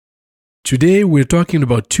Today, we're talking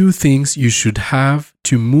about 2 things you should have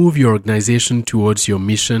to move your organization towards your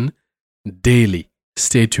mission daily.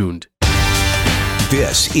 Stay tuned.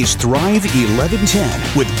 This is Thrive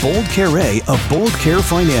 1110 with Bold Care of Bold Care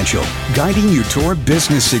Financial, guiding you toward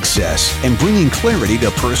business success and bringing clarity to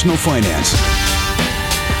personal finance.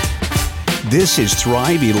 This is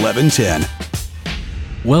Thrive 1110.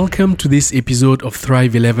 Welcome to this episode of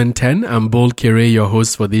Thrive 1110. I'm Bold Care, your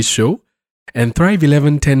host for this show. And Thrive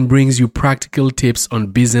 1110 brings you practical tips on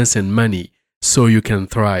business and money so you can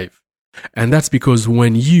thrive. And that's because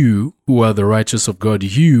when you, who are the righteous of God,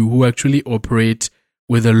 you who actually operate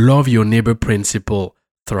with the love your neighbor principle,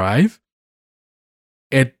 thrive,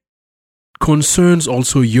 it concerns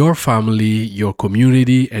also your family, your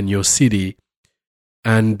community, and your city.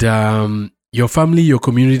 And your family, your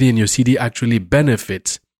community, and your city actually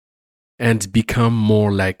benefit and become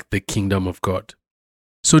more like the kingdom of God.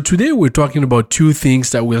 So today we're talking about 2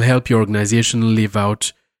 things that will help your organization live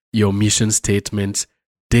out your mission statement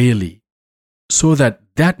daily so that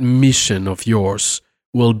that mission of yours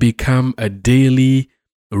will become a daily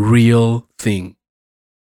real thing.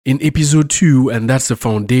 In episode 2, and that's the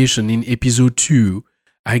foundation, in episode 2,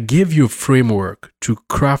 I gave you a framework to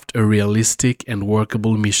craft a realistic and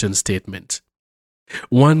workable mission statement.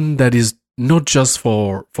 One that is not just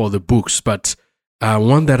for the books, but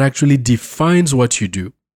one that actually defines what you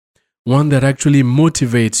do, one that actually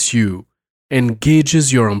motivates you,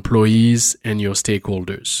 engages your employees and your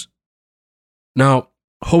stakeholders. Now,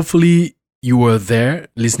 hopefully you were there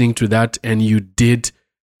listening to that and you did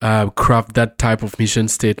craft that type of mission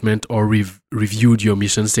statement or reviewed your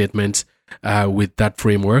mission statement with that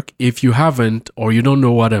framework. If you haven't or you don't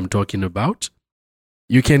know what I'm talking about,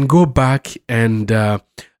 you can go back and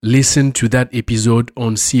listen to that episode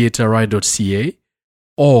on chatri.ca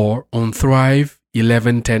or on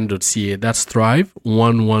thrive1110.ca. That's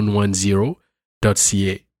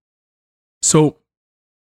thrive1110.ca. So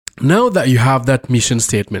now that you have that mission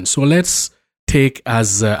statement, so let's take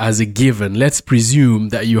as a given, let's presume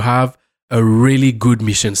that you have a really good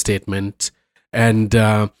mission statement, and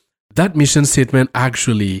that mission statement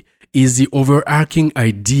actually is the overarching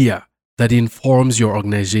idea that informs your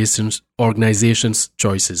organization's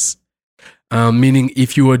choices. Meaning,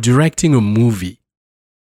 if you were directing a movie,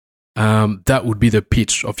 that would be the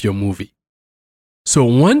pitch of your movie. So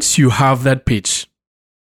once you have that pitch,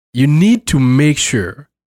 you need to make sure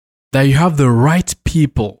that you have the right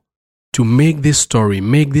people to make this story,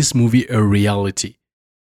 make this movie a reality.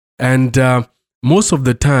 And most of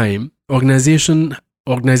the time, organizations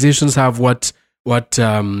have what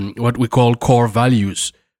we call core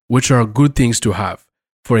values, which are good things to have.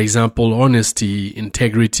 For example, honesty,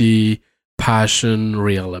 integrity, passion,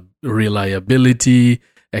 reliability,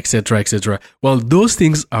 etc., etc. Well, those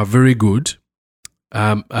things are very good.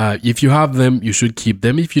 If you have them, you should keep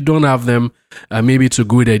them. If you don't have them, maybe it's a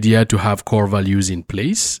good idea to have core values in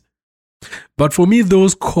place. But for me,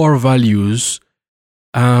 those core values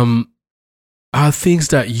are things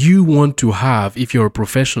that you want to have if you're a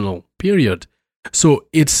professional, period. So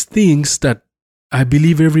it's things that I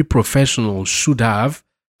believe every professional should have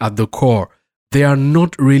at the core. They are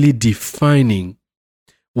not really defining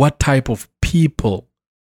what type of people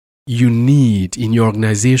you need in your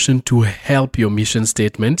organization to help your mission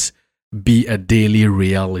statements be a daily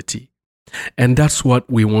reality. And that's what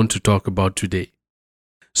we want to talk about today.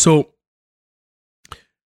 So,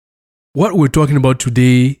 what we're talking about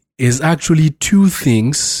today is actually 2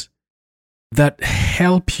 things that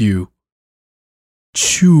help you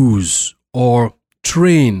choose or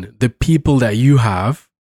train the people that you have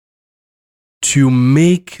to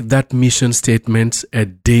make that mission statement a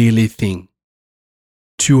daily thing,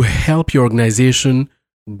 to help your organization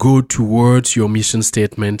go towards your mission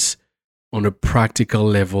statements on a practical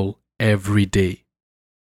level every day.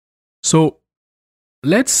 So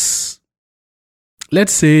let's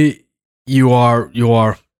say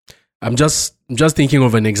I'm just thinking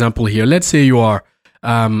of an example here. Let's say you've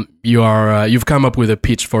come up with a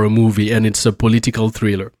pitch for a movie and it's a political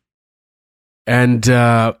thriller. And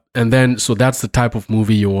then so that's the type of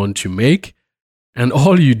movie you want to make. And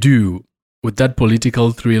all you do with that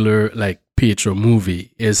political thriller like pitch or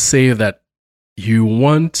movie is say that you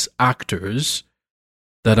want actors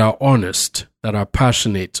that are honest, that are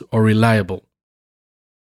passionate or reliable.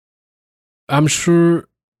 I'm sure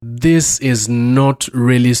this is not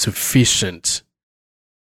really sufficient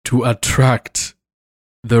to attract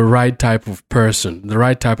the right type of person, the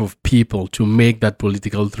right type of people to make that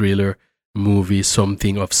political thriller movie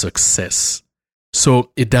something of success. So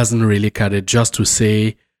it doesn't really cut it just to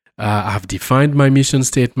say, I've defined my mission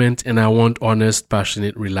statement and I want honest,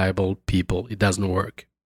 passionate, reliable people. It doesn't work.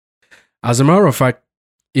 As a matter of fact,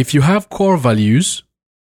 if you have core values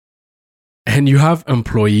and you have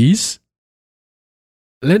employees,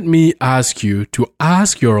 let me ask you to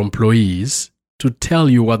ask your employees to tell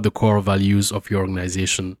you what the core values of your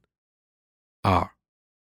organization are.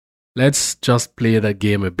 Let's just play that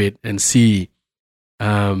game a bit and see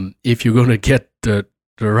if you're going to get the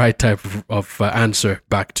right type of answer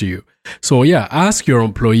back to you. So yeah, ask your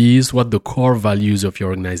employees what the core values of your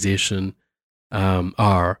organization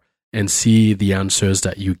are and see the answers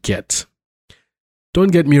that you get.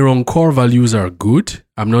 Don't get me wrong, core values are good.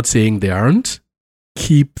 I'm not saying they aren't.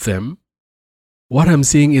 Keep them. What I'm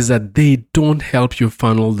saying is that they don't help you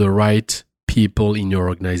funnel the right people in your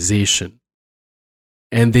organization.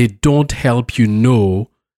 And they don't help you know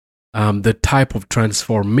the type of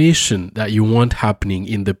transformation that you want happening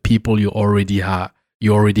in the people you already have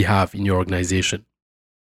in your organization.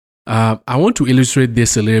 I want to illustrate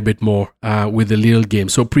this a little bit more with a little game.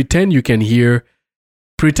 So pretend I can hear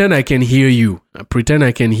you. Pretend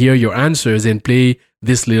I can hear your answers and play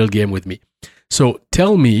this little game with me. So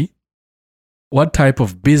tell me what type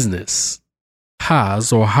of business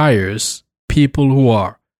has or hires people who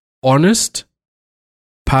are honest,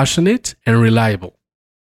 passionate, and reliable.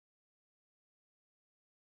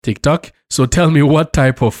 TikTok. So tell me what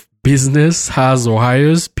type of business has or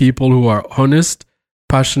hires people who are honest,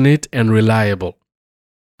 passionate, and reliable.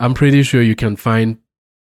 I'm pretty sure you can find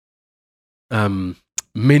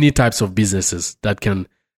many types of businesses that can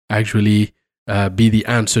actually be the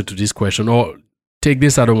answer to this question. Or take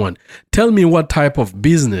this other one. Tell me what type of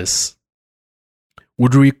business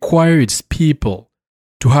would require its people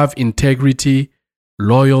to have integrity,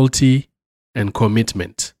 loyalty, and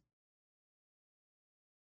commitment.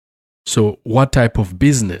 So what type of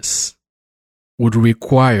business would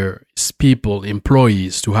require its people,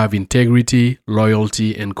 employees, to have integrity,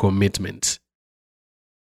 loyalty, and commitment?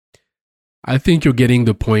 I think you're getting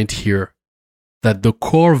the point here that the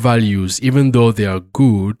core values, even though they are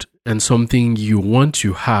good and something you want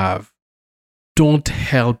to have, don't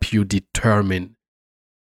help you determine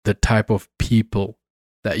the type of people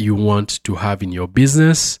that you want to have in your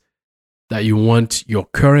business, that you want your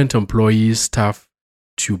current employees, staff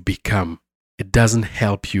to become. It doesn't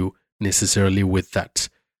help you necessarily with that.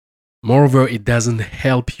 Moreover, it doesn't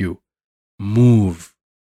help you move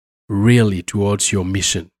really towards your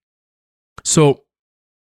mission. So,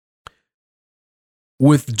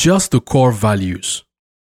 with just the core values,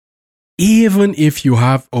 even if you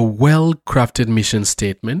have a well-crafted mission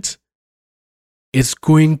statement, it's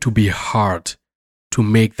going to be hard to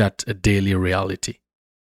make that a daily reality.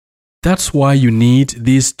 That's why you need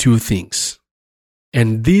these two things.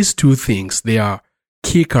 And these two things, they are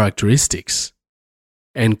key characteristics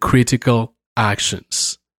and critical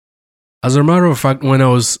actions. As a matter of fact, when I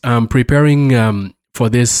was preparing for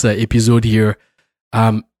this episode here,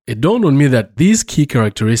 it dawned on me that these key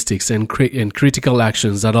characteristics and critical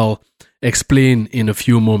actions that I'll explain in a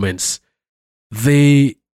few moments,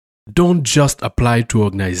 they don't just apply to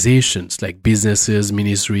organizations like businesses,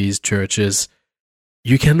 ministries, churches.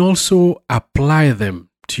 You can also apply them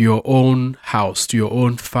to your own house, to your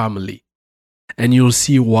own family. And you'll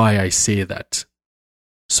see why I say that.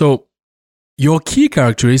 So, your key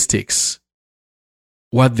characteristics,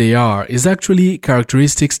 what they are, is actually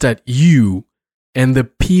characteristics that you and the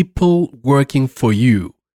people working for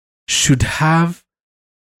you should have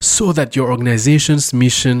so that your organization's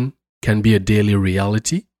mission can be a daily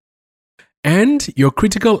reality. And your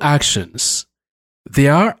critical actions, they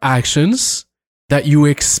are actions that you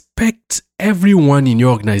expect everyone in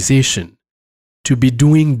your organization to be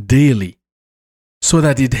doing daily so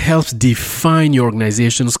that it helps define your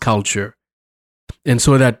organization's culture and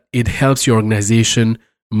so that it helps your organization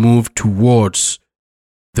move towards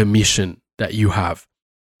the mission that you have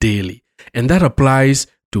daily. And that applies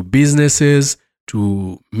to businesses,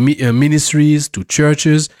 to ministries, to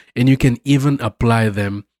churches, and you can even apply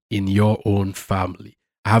them in your own family.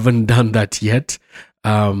 I haven't done that yet,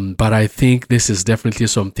 but I think this is definitely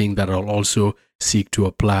something that I'll also seek to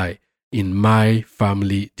apply in my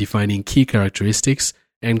family, defining key characteristics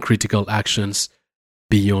and critical actions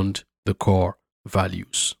beyond the core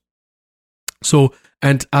values. So,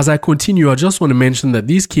 and as I continue, I just want to mention that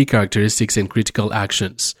these key characteristics and critical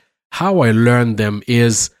actions, how I learned them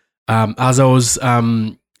is as I was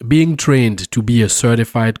being trained to be a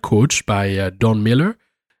certified coach by Don Miller.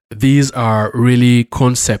 These are really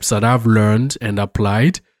concepts that I've learned and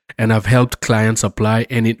applied, and I've helped clients apply,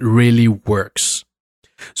 and it really works.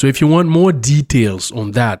 So if you want more details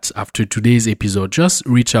on that after today's episode, just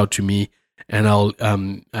reach out to me and I'll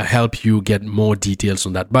help you get more details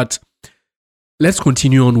on that. But let's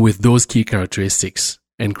continue on with those key characteristics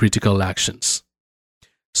and critical actions.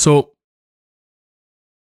 So,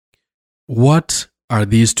 what are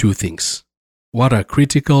these two things? What are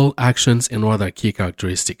critical actions and what are key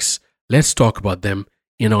characteristics? Let's talk about them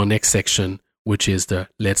in our next section, which is the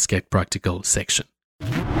Let's Get Practical section.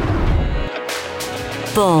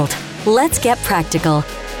 Bold. Let's get practical.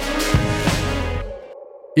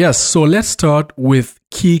 Yes, so let's start with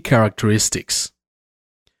key characteristics.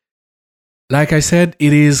 Like I said,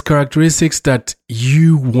 it is characteristics that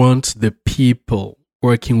you want the people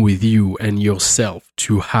working with you and yourself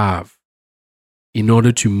to have in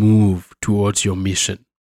order to move towards your mission.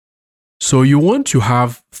 So you want to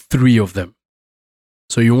have 3 of them.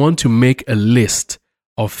 So you want to make a list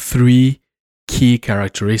of 3 key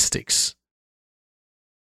characteristics.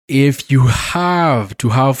 If you have to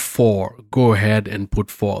have 4, go ahead and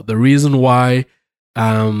put 4. The reason why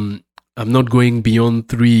I'm not going beyond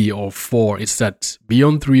 3 or 4 is that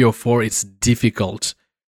beyond 3 or 4, it's difficult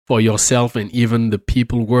for yourself and even the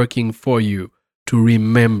people working for you to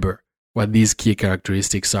remember what these key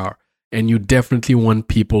characteristics are. And you definitely want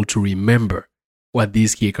people to remember what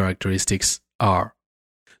these key characteristics are.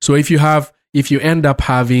 So if you end up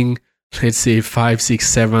having, let's say 5, 6,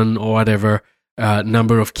 7 or whatever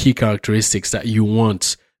number of key characteristics that you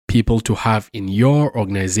want people to have in your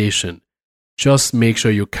organization, just make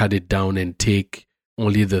sure you cut it down and take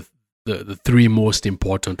only the 3 most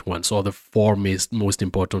important ones or the 4 most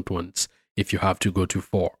important ones if you have to go to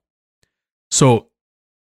 4. So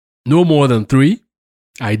no more than 3.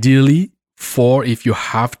 Ideally 4 if you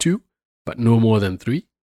have to, but no more than 3.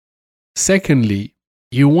 Secondly,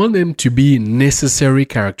 you want them to be necessary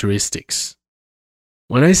characteristics.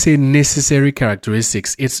 When I say necessary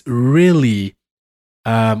characteristics, it's really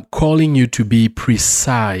calling you to be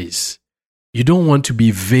precise. You don't want to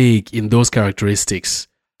be vague in those characteristics.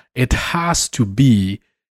 It has to be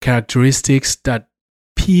characteristics that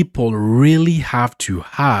people really have to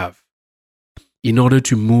have in order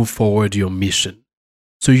to move forward your mission.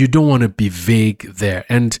 So you don't want to be vague there.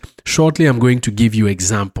 And shortly, I'm going to give you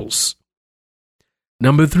examples.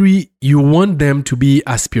 Number 3, you want them to be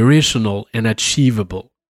aspirational and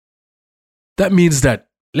achievable. That means that,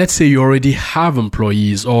 let's say you already have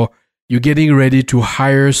employees or you're getting ready to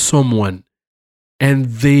hire someone and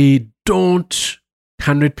they don't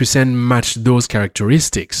 100% match those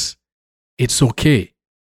characteristics. It's okay.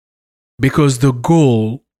 Because the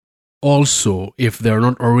goal also, if they're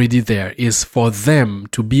not already there, is for them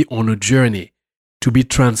to be on a journey, to be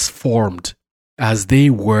transformed as they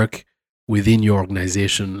work within your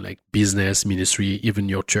organization, like business, ministry, even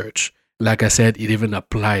your church. Like I said, it even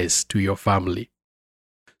applies to your family.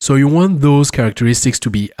 So you want those characteristics to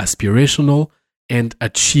be aspirational and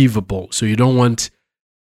achievable. So you don't want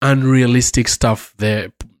unrealistic stuff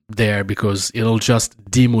there because it'll just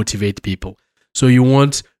demotivate people. So you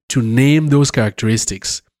want to name those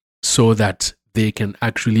characteristics so that they can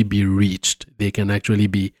actually be reached, they can actually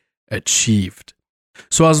be achieved.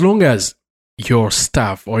 So as long as your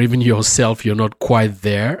staff or even yourself, you're not quite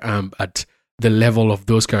there at the level of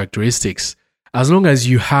those characteristics, as long as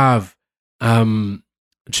you have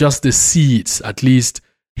just the seeds, at least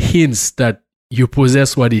hints that you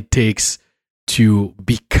possess what it takes to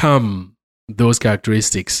become those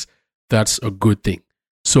characteristics, that's a good thing.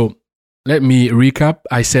 So let me recap.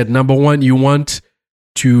 I said, number 1, you want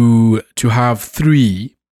to have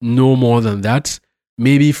 3, no more than that,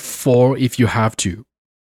 maybe 4 if you have to.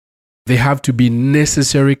 They have to be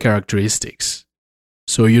necessary characteristics.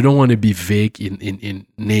 So you don't want to be vague in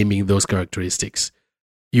naming those characteristics.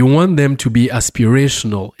 You want them to be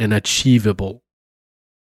aspirational and achievable,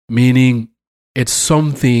 meaning it's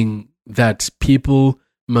something that people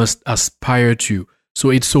must aspire to. So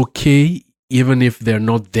it's okay even if they're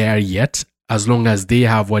not there yet, as long as they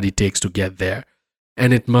have what it takes to get there.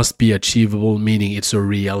 And it must be achievable, meaning it's a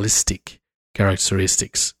realistic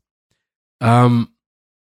characteristics. Then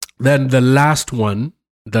the last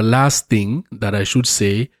thing that I should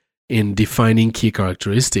say in defining key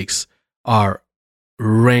characteristics are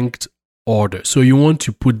ranked order. So you want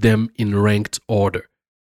to put them in ranked order.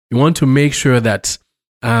 You want to make sure that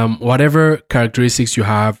whatever characteristics you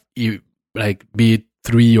have, like be it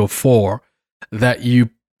 3 or 4, that you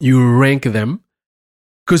rank them,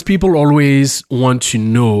 because people always want to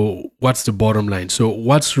know what's the bottom line. So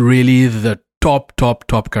what's really the top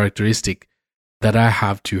characteristic that I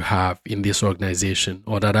have to have in this organization,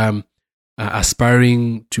 or that I'm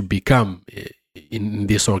aspiring to become in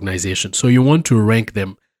this organization. So you want to rank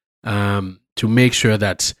them to make sure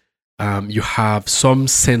that you have some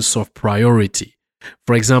sense of priority.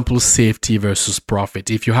 For example, safety versus profit.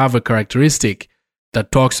 If you have a characteristic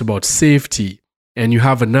that talks about safety and you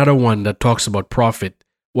have another one that talks about profit,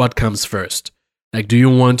 what comes first? Like, do you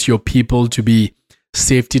want your people to be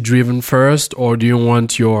safety driven first, or do you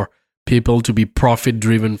want your people to be profit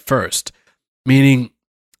driven first? Meaning,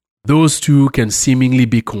 those two can seemingly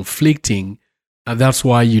be conflicting, and that's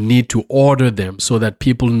why you need to order them so that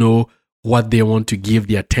people know what they want to give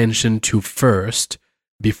the attention to first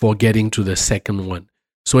before getting to the second one.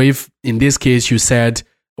 So if in this case you said,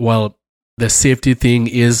 well, the safety thing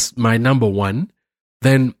is my number one,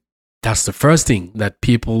 then that's the first thing that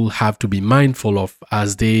people have to be mindful of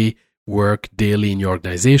as they work daily in your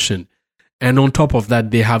organization. And on top of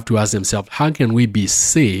that, they have to ask themselves, how can we be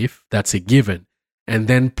safe? That's a given. And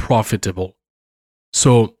then profitable.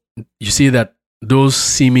 So you see that those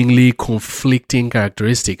seemingly conflicting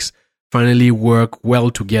characteristics finally work well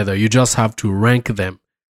together. You just have to rank them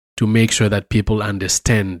to make sure that people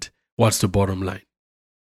understand what's the bottom line.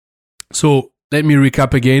 So let me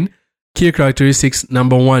recap again. Key characteristics.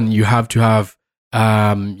 Number one, you have to have,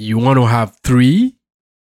 you want to have 3,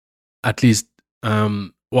 at least,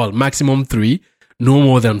 maximum 3, no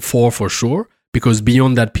more than 4 for sure, because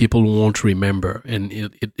beyond that, people won't remember and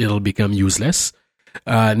it'll become useless.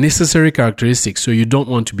 Necessary characteristics. So you don't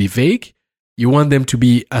want to be vague. You want them to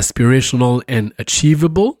be aspirational and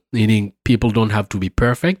achievable, meaning people don't have to be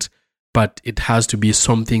perfect, but it has to be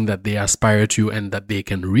something that they aspire to and that they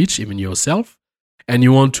can reach, even yourself. And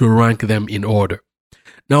you want to rank them in order.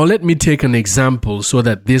 Now, let me take an example so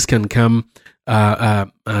that this can come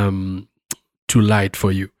to light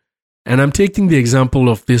for you. And I'm taking the example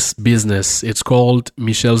of this business. It's called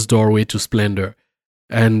Michelle's Doorway to Splendor.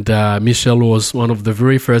 And Michelle was one of the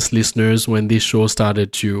very first listeners when this show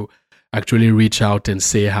started to actually reach out and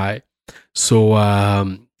say hi. So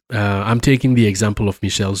I'm taking the example of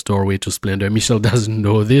Michelle's Doorway to Splendor. Michelle doesn't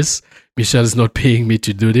know this. Michelle is not paying me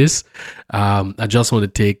to do this. I just want to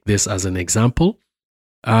take this as an example.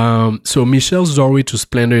 So Michelle's Doorway to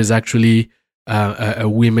Splendor is actually a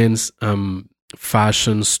women's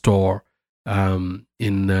fashion store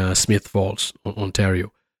in Smith Falls,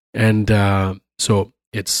 Ontario. And so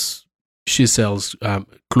she sells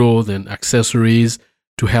clothes and accessories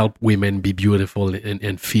to help women be beautiful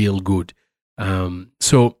and feel good.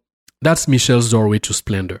 So that's Michelle's Doorway to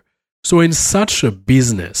Splendor. So in such a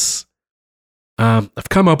business, I've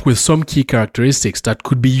come up with some key characteristics that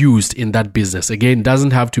could be used in that business. Again, it doesn't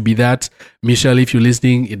have to be that. Michelle, if you're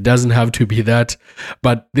listening, it doesn't have to be that.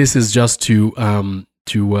 But this is just to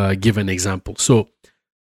give an example. So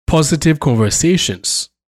positive conversations,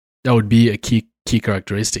 that would be a key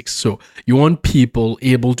characteristics. So you want people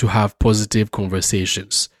able to have positive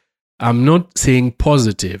conversations. I'm not saying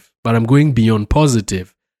positive, but I'm going beyond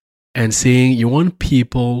positive and saying you want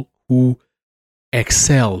people who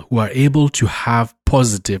excel, who are able to have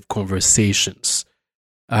positive conversations.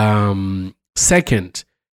 Second,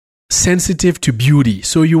 sensitive to beauty.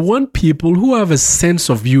 So you want people who have a sense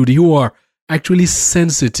of beauty, who are actually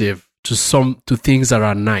sensitive to things that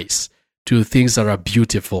are nice, to things that are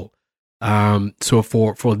beautiful. So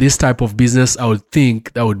for this type of business, I would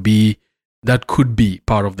think that could be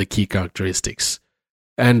part of the key characteristics.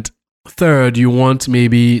 And third, you want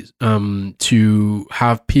maybe to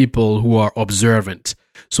have people who are observant.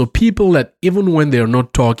 So people that even when they're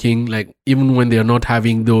not talking, like even when they're not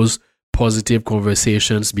having those positive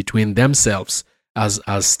conversations between themselves as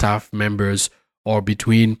staff members or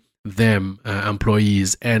between them,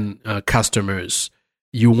 employees and customers,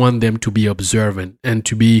 you want them to be observant and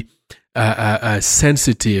to be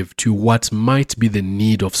sensitive to what might be the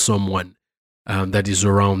need of someone that is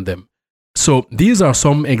around them. So these are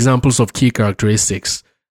some examples of key characteristics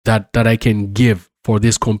that I can give for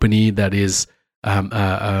this company that is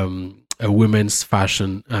a women's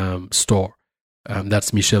fashion store.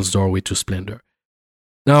 That's Michelle's Doorway to Splendor.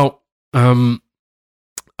 Now, I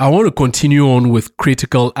want to continue on with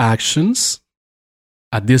critical actions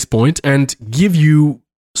at this point and give you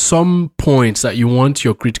some points that you want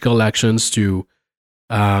your critical actions to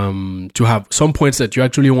have, some points that you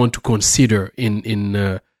actually want to consider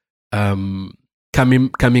in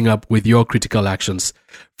coming up with your critical actions.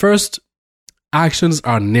 First, actions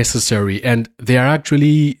are necessary, and they are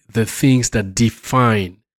actually the things that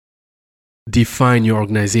define your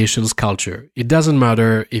organization's culture. It doesn't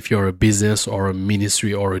matter if you're a business or a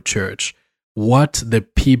ministry or a church. What the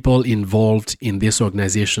people involved in this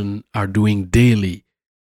organization are doing daily,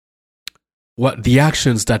 what the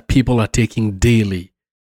actions that people are taking daily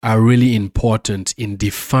are really important in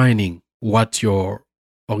defining what your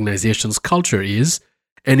organization's culture is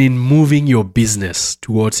and in moving your business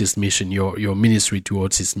towards its mission, your ministry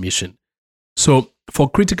towards its mission. So for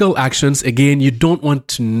critical actions, again, you don't want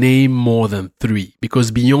to name more than 3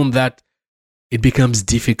 because beyond that, it becomes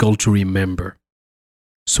difficult to remember.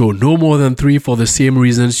 So no more than 3 for the same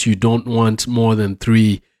reasons. You don't want more than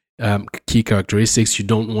 3 key characteristics. You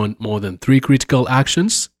don't want more than 3 critical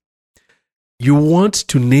actions. You want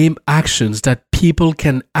to name actions that people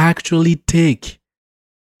can actually take.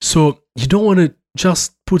 So you don't want to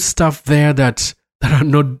just put stuff there that are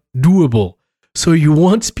not doable. So you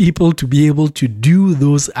want people to be able to do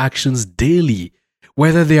those actions daily,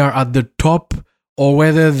 whether they are at the top or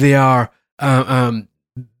whether they are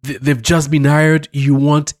they've just been hired. You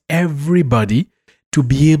want everybody to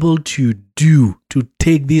be able to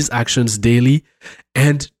take these actions daily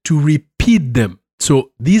and to repeat them.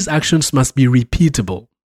 So these actions must be repeatable.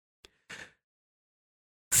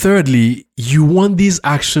 Thirdly, you want these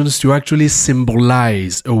actions to actually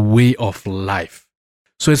symbolize a way of life.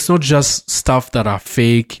 So it's not just stuff that are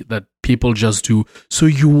fake, that people just do. So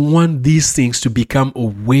you want these things to become a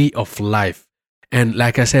way of life. And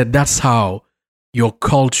like I said, that's how your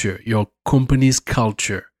culture, your company's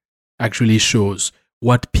culture, actually shows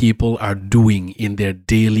what people are doing in their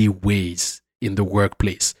daily ways in the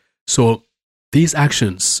workplace. So these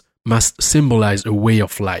actions must symbolize a way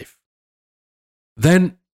of life.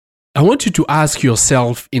 Then I want you to ask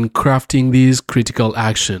yourself, in crafting these critical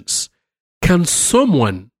actions, can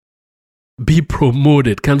someone be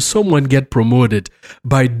promoted? Can someone get promoted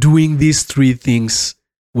by doing these 3 things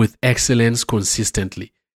with excellence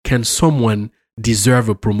consistently? Can someone deserve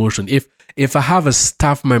a promotion? If I have a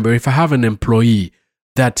staff member, if I have an employee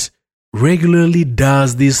that regularly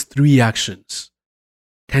does these 3 actions,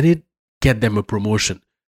 can it get them a promotion?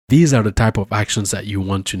 These are the type of actions that you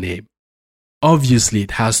want to name. Obviously,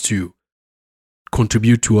 it has to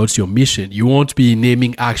contribute towards your mission. You won't be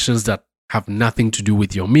naming actions that have nothing to do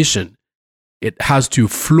with your mission. It has to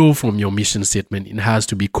flow from your mission statement. It has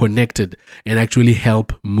to be connected and actually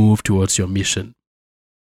help move towards your mission.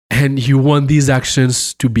 And you want these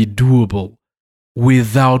actions to be doable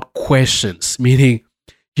without questions, meaning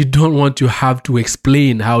you don't want to have to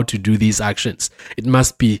explain how to do these actions. It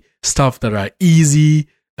must be stuff that are easy,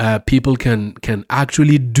 people can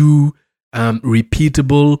actually do,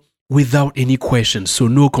 repeatable without any questions, so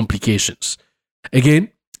no complications. Again,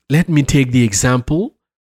 let me take the example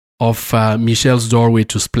of Michelle's Doorway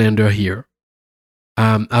to Splendor here,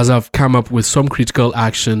 as I've come up with some critical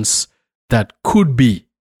actions that could be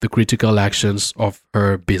the critical actions of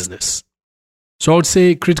her business. So I would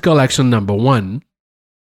say critical action number 1,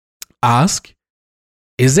 ask,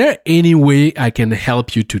 is there any way I can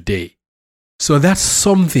help you today? So that's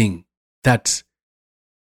something that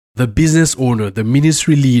the business owner, the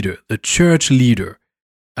ministry leader, the church leader,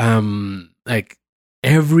 like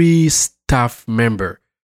every staff member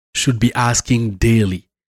should be asking daily.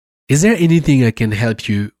 Is there anything I can help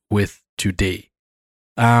you with today?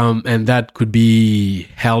 And that could be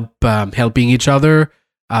helping each other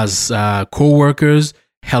as co-workers,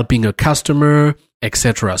 helping a customer,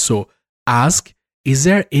 etc. So ask, is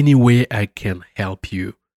there any way I can help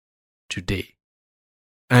you today?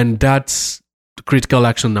 And that's the critical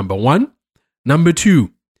action number 1. Number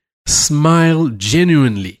 2, smile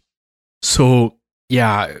genuinely. So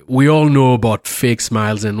yeah, we all know about fake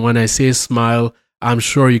smiles. And when I say smile, I'm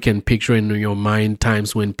sure you can picture in your mind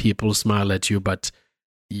times when people smile at you, but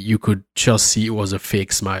you could just see it was a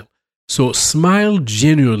fake smile. So smile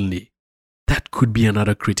genuinely. That could be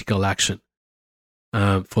another critical action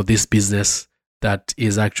for this business that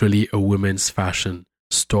is actually a women's fashion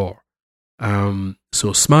store.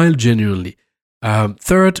 So smile genuinely.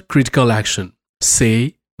 Third critical action,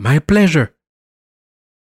 say, my pleasure.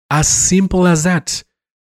 As simple as that.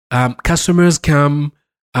 Customers come,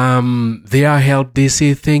 they are helped, they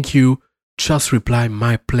say thank you, just reply,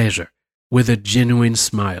 my pleasure, with a genuine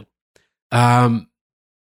smile.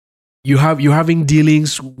 You're having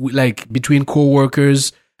dealings like between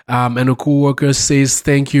co-workers, and a co-worker says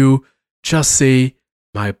thank you, just say,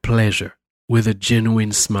 my pleasure, with a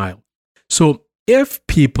genuine smile. So if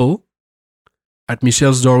people at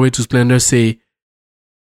Michelle's Doorway to Splendor say,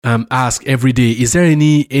 ask every day, is there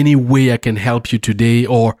any way I can help you today?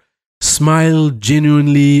 Or smile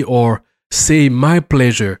genuinely, or say, my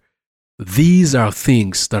pleasure. These are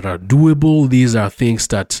things that are doable. These are things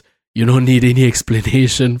that you don't need any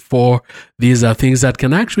explanation for. These are things that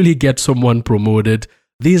can actually get someone promoted.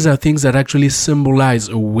 These are things that actually symbolize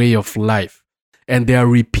a way of life. And they are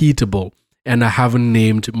repeatable. And I haven't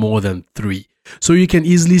named more than 3. So you can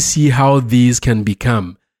easily see how these can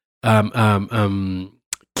become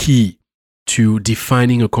key to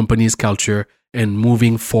defining a company's culture and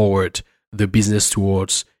moving forward the business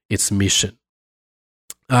towards its mission.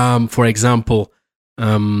 For example,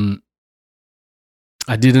 I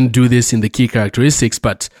didn't do this in the key characteristics,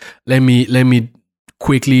 but let me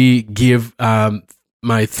quickly give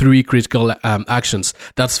my 3 critical actions.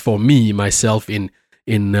 That's for me, myself, in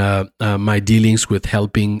my dealings with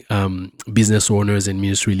helping business owners and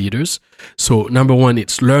ministry leaders. So number 1,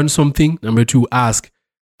 it's learn something. Number 2, ask,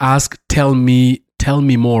 tell me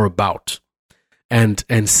more about, and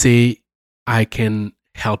say, I can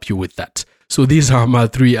help you with that. So these are my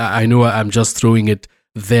 3. I know I'm just throwing it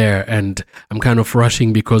there and I'm kind of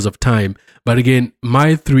rushing because of time. But again,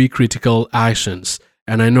 my 3 critical actions,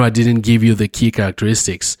 and I know I didn't give you the key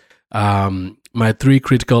characteristics. My 3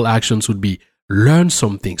 critical actions would be learn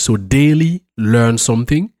something. So daily learn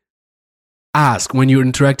something. Ask, when you're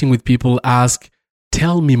interacting with people, ask,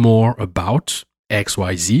 tell me more about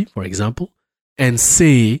XYZ, for example, and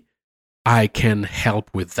say, I can help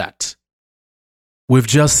with that. We've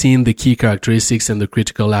just seen the key characteristics and the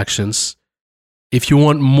critical actions. If you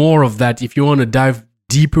want more of that, if you want to dive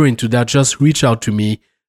deeper into that, just reach out to me,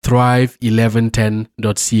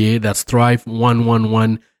 thrive1110.ca. That's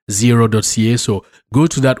thrive1110.ca. So go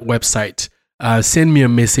to that website, send me a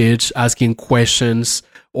message asking questions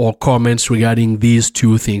or comments regarding these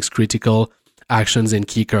 2 things, critical actions and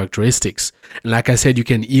key characteristics. And like I said, you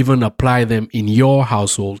can even apply them in your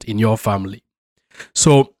household, in your family.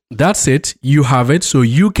 So that's it. You have it, so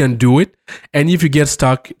you can do it. And if you get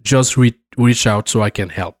stuck, just reach out so I can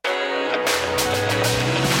help.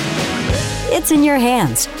 It's in your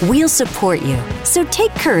hands. We'll support you. So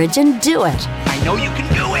take courage and do it. I know you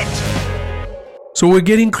can do it. So we're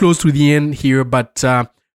getting close to the end here, but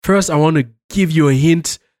first I want to give you a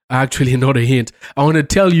hint. Actually, not a hint. I want to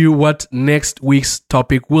tell you what next week's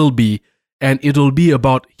topic will be, and it'll be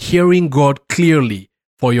about hearing God clearly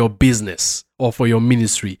for your business or for your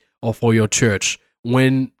ministry or for your church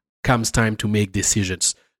when comes time to make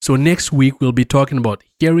decisions. So next week, we'll be talking about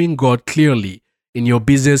hearing God clearly in your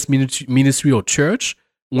business, ministry, or church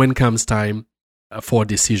when comes time for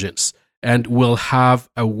decisions. And we'll have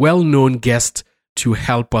a well-known guest to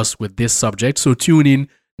help us with this subject. So tune in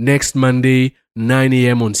next Monday, 9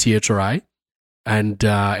 a.m. on CHRI, and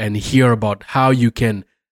hear about how you can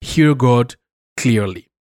hear God clearly.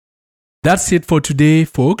 That's it for today,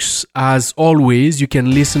 folks. As always, you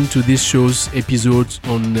can listen to this show's episodes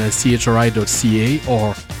on chri.ca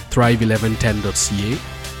or thrive1110.ca.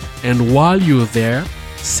 And while you're there,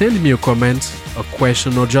 send me a comment, a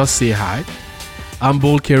question, or just say hi. I'm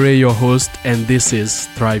Bol Kere, your host, and this is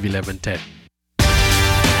Thrive 1110.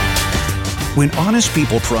 When honest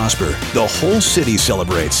people prosper, the whole city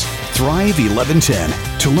celebrates. Thrive 1110.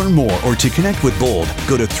 To learn more or to connect with Bold,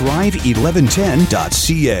 go to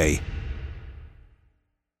thrive1110.ca.